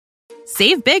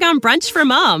Save big on brunch for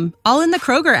mom, all in the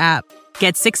Kroger app.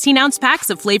 Get 16-ounce packs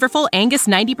of flavorful Angus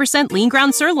 90% lean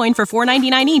ground sirloin for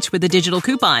 $4.99 each with a digital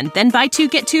coupon. Then buy 2,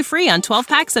 get 2 free on 12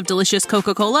 packs of delicious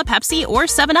Coca-Cola, Pepsi, or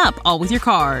 7-Up, all with your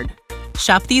card.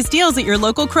 Shop these deals at your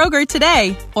local Kroger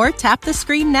today, or tap the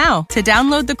screen now to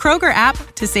download the Kroger app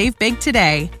to save big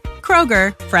today.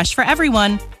 Kroger, fresh for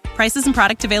everyone. Prices and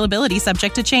product availability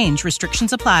subject to change.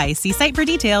 Restrictions apply. See site for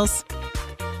details.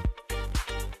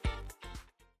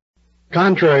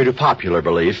 Contrary to popular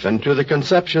belief and to the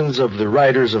conceptions of the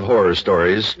writers of horror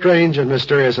stories, strange and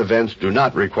mysterious events do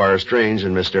not require strange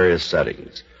and mysterious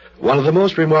settings. One of the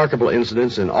most remarkable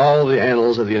incidents in all the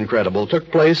annals of the incredible took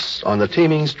place on the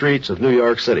teeming streets of New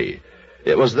York City.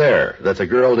 It was there that the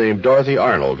girl named Dorothy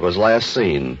Arnold was last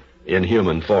seen in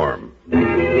human form.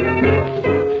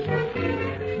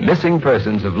 Missing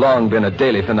persons have long been a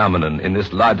daily phenomenon in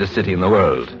this largest city in the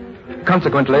world.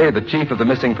 Consequently, the chief of the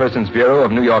Missing Persons Bureau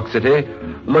of New York City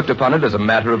looked upon it as a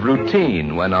matter of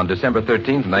routine when on December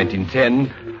 13th,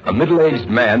 1910, a middle-aged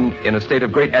man in a state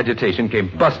of great agitation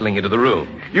came bustling into the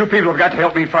room. You people have got to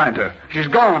help me find her. She's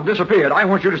gone, disappeared. I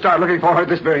want you to start looking for her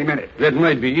this very minute. That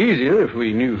might be easier if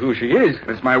we knew who she is.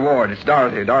 It's my ward. It's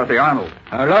Dorothy Arnold.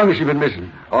 How long has she been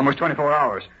missing? Almost 24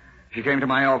 hours. She came to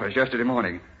my office yesterday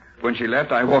morning. When she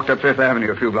left, I walked up Fifth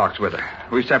Avenue a few blocks with her.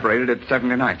 We separated at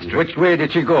 79th Street. Which way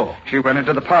did she go? She went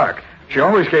into the park. She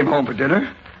always came home for dinner,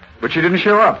 but she didn't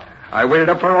show up. I waited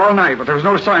up for her all night, but there was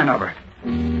no sign of her.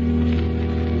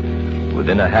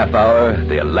 Within a half hour,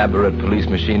 the elaborate police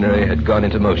machinery had gone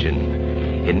into motion.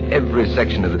 In every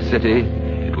section of the city,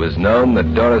 it was known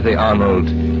that Dorothy Arnold,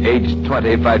 aged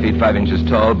 20, 5 feet 5 inches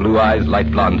tall, blue eyes, light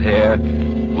blonde hair,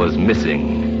 was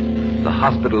missing. The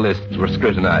hospital lists were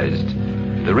scrutinized.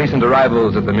 The recent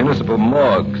arrivals at the municipal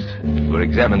morgues were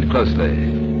examined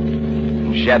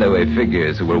closely. Shadowy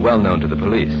figures who were well known to the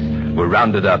police were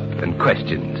rounded up and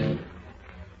questioned.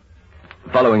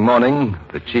 The following morning,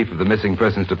 the chief of the Missing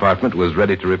Persons Department was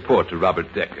ready to report to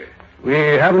Robert Decker. We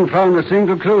haven't found a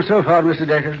single clue so far, Mr.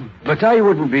 Decker. But I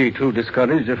wouldn't be too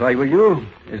discouraged if I were you.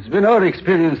 It's been our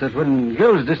experience that when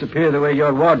girls disappear the way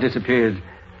your ward disappeared,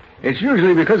 it's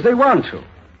usually because they want to.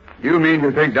 You mean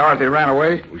you think Dorothy ran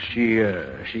away?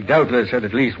 She doubtless had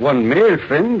at least one male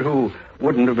friend who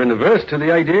wouldn't have been averse to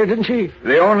the idea, didn't she?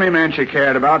 The only man she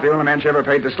cared about, the only man she ever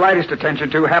paid the slightest attention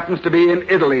to, happens to be in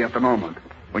Italy at the moment.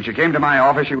 When she came to my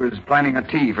office, she was planning a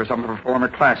tea for some of her former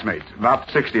classmates, about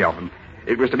 60 of them.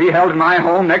 It was to be held in my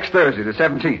home next Thursday, the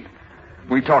 17th.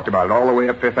 We talked about it all the way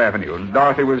up Fifth Avenue, and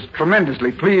Dorothy was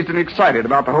tremendously pleased and excited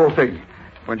about the whole thing.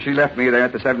 When she left me there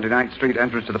at the 79th Street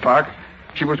entrance to the park,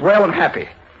 she was well and happy.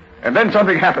 And then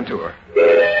something happened to her.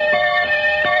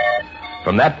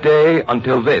 From that day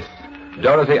until this,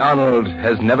 Dorothy Arnold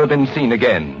has never been seen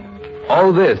again.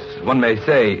 All this, one may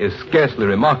say, is scarcely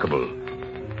remarkable.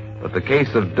 But the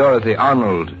case of Dorothy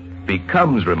Arnold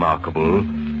becomes remarkable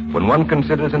when one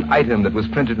considers an item that was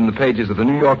printed in the pages of the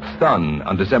New York Sun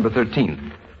on December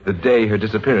 13th, the day her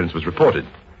disappearance was reported.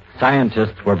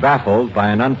 Scientists were baffled by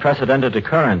an unprecedented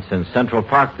occurrence in Central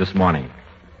Park this morning.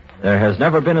 There has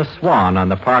never been a swan on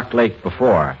the Park Lake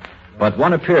before, but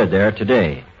one appeared there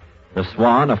today. The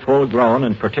swan, a full-grown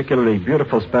and particularly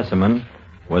beautiful specimen,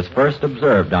 was first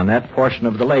observed on that portion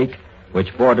of the lake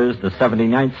which borders the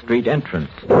 79th Street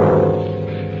entrance.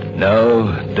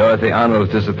 No, Dorothy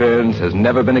Arnold's disappearance has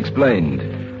never been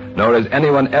explained, nor has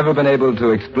anyone ever been able to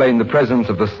explain the presence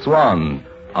of the swan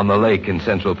on the lake in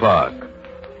Central Park.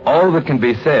 All that can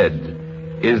be said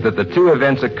is that the two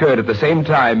events occurred at the same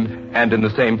time and in the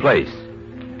same place.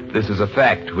 This is a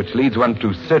fact which leads one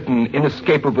to certain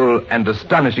inescapable and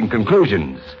astonishing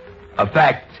conclusions. A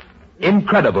fact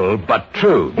incredible but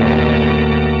true.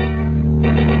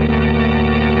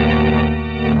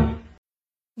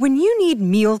 When you need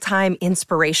mealtime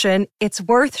inspiration, it's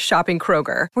worth shopping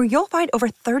Kroger, where you'll find over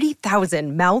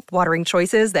 30,000 mouth-watering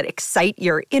choices that excite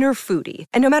your inner foodie.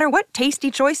 And no matter what tasty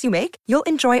choice you make, you'll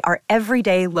enjoy our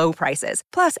everyday low prices,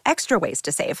 plus extra ways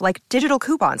to save, like digital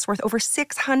coupons worth over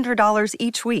 $600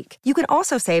 each week. You can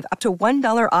also save up to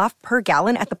 $1 off per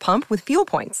gallon at the pump with fuel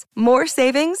points. More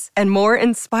savings and more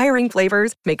inspiring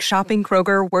flavors make shopping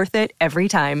Kroger worth it every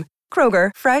time.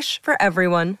 Kroger, fresh for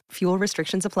everyone. Fuel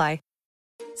restrictions apply.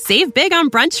 Save big on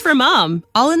brunch for mom,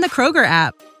 all in the Kroger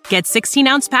app. Get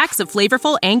 16-ounce packs of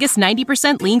flavorful Angus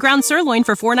 90% lean ground sirloin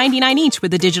for $4.99 each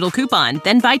with a digital coupon.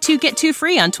 Then buy 2, get 2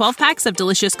 free on 12 packs of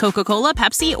delicious Coca-Cola,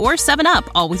 Pepsi, or 7-Up,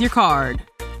 all with your card.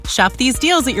 Shop these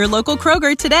deals at your local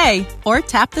Kroger today, or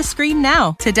tap the screen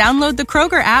now to download the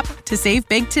Kroger app to save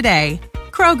big today.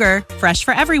 Kroger, fresh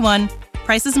for everyone.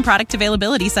 Prices and product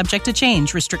availability subject to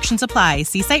change. Restrictions apply.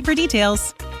 See site for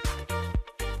details.